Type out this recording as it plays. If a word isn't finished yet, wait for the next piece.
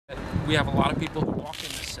we have a lot of people who walk in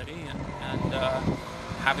this city, and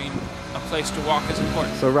having a place to walk is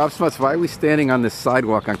important. So Rob Smuts, why are we standing on this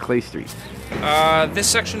sidewalk on Clay Street? This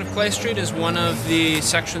section of Clay Street is one of the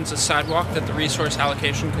sections of sidewalk that the Resource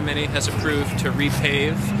Allocation Committee has approved to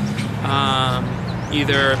repave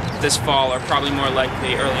either this fall or probably more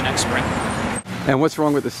likely early next spring. And what's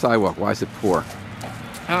wrong with the sidewalk? Why is it poor?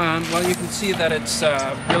 Well, you can see that it's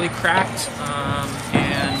really cracked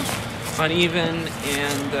and uneven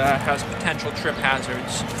and has potential trip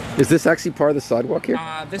hazards. Is this actually part of the sidewalk here?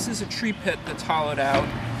 This is a tree pit that's hollowed out,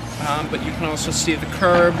 but you can also see the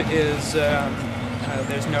curb is,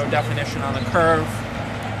 there's no definition on the curb,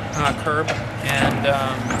 and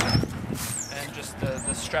just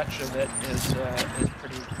the stretch of it is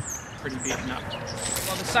pretty beaten up.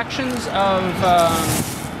 Well, the sections of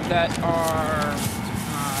that are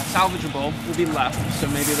salvageable will be left, so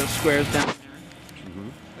maybe those squares down there.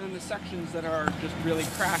 And the sections that are just really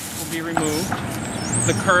cracked will be removed.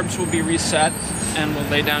 The curbs will be reset, and we'll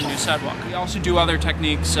lay down new sidewalk. We also do other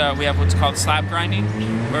techniques. We have what's called slab grinding,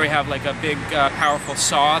 where we have like a big, powerful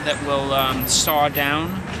saw that will saw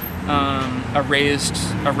down a raised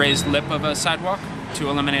lip of a sidewalk to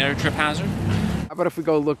eliminate a trip hazard. How about if we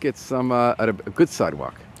go look at some at a good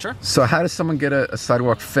sidewalk? Sure. So how does someone get a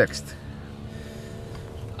sidewalk fixed?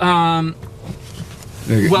 Well,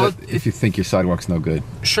 if you think your sidewalk's no good.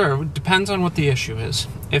 Sure, it depends on what the issue is.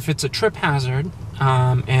 If it's a trip hazard,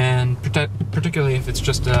 and particularly if it's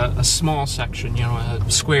just a small section, you know, a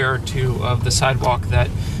square or two of the sidewalk that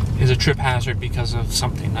is a trip hazard because of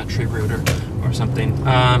something, a tree root or something,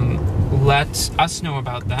 let us know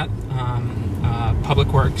about that. Public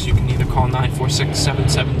Works, you can either call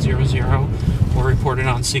 946-7700 or report it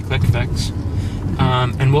on ClickFix.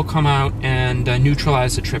 And we'll come out and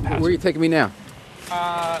neutralize the trip hazard. Where are you taking me now?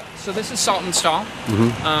 So this is Salt and Stall.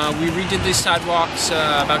 We redid these sidewalks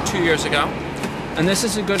about 2 years ago. And this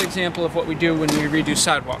is a good example of what we do when we redo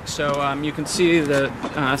sidewalks. So you can see the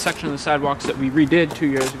section of the sidewalks that we redid 2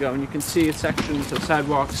 years ago, and you can see sections of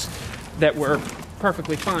sidewalks that were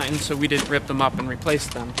perfectly fine, so we didn't rip them up and replace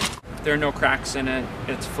them. There are no cracks in it,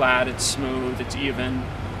 it's flat, it's smooth, it's even.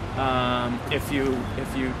 If you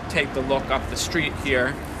take the look up the street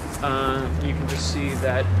here, you can just see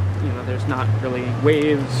that, you know, there's not really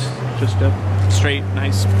waves, just a straight,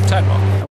 nice sidewalk.